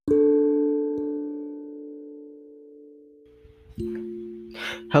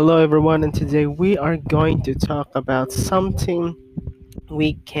Hello, everyone, and today we are going to talk about something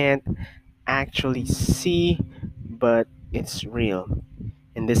we can't actually see, but it's real.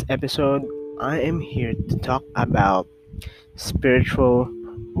 In this episode, I am here to talk about spiritual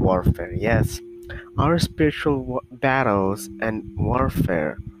warfare. Yes, our spiritual battles and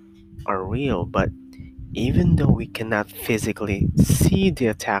warfare are real, but even though we cannot physically see the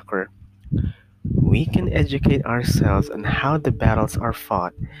attacker, we can educate ourselves on how the battles are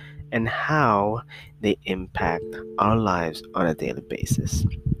fought and how they impact our lives on a daily basis.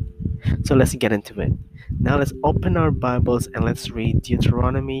 So let's get into it. Now let's open our Bibles and let's read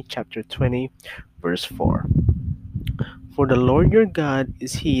Deuteronomy chapter 20, verse 4. For the Lord your God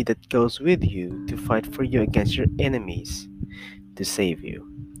is he that goes with you to fight for you against your enemies to save you.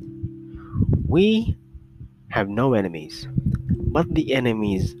 We have no enemies, but the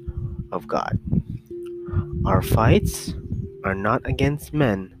enemies of God. Our fights are not against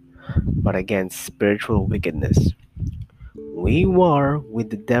men, but against spiritual wickedness. We war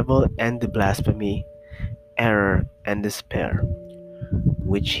with the devil and the blasphemy, error, and despair,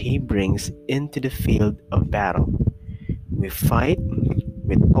 which he brings into the field of battle. We fight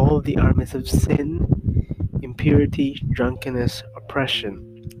with all the armies of sin, impurity, drunkenness,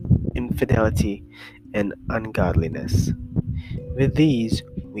 oppression, infidelity, and ungodliness. With these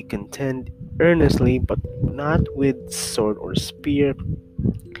we contend earnestly, but not with sword or spear.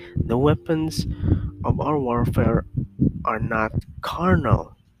 The weapons of our warfare are not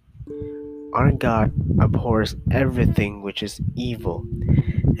carnal. Our God abhors everything which is evil,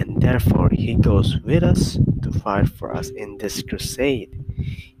 and therefore He goes with us to fight for us in this crusade.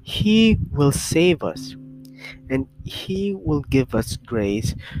 He will save us, and He will give us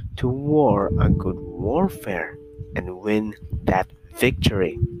grace to war a good warfare and win that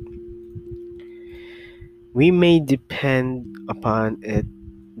victory. We may depend upon it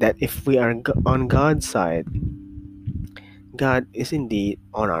that if we are on God's side, God is indeed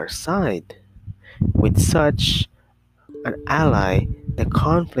on our side. With such an ally, the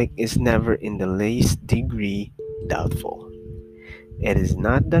conflict is never in the least degree doubtful. It is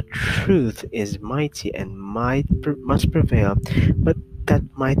not that truth is mighty and must prevail, but that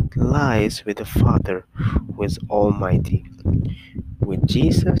might lies with the Father who is almighty, with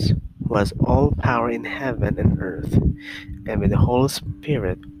Jesus who has all power in heaven and earth, and with the Holy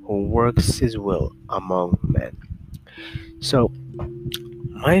Spirit who works his will among men. So,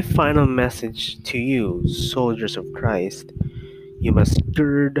 my final message to you, soldiers of Christ, you must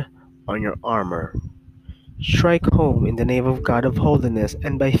gird on your armor. Strike home in the name of God of holiness,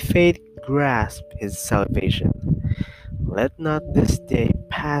 and by faith grasp his salvation. Let not this day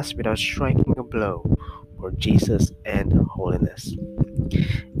pass without striking a blow for Jesus and holiness.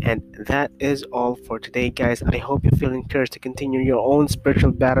 And that is all for today, guys. I hope you feel encouraged to continue your own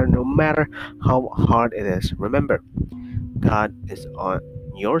spiritual battle no matter how hard it is. Remember, God is on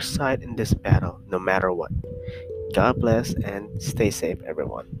your side in this battle no matter what. God bless and stay safe,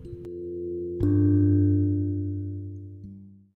 everyone.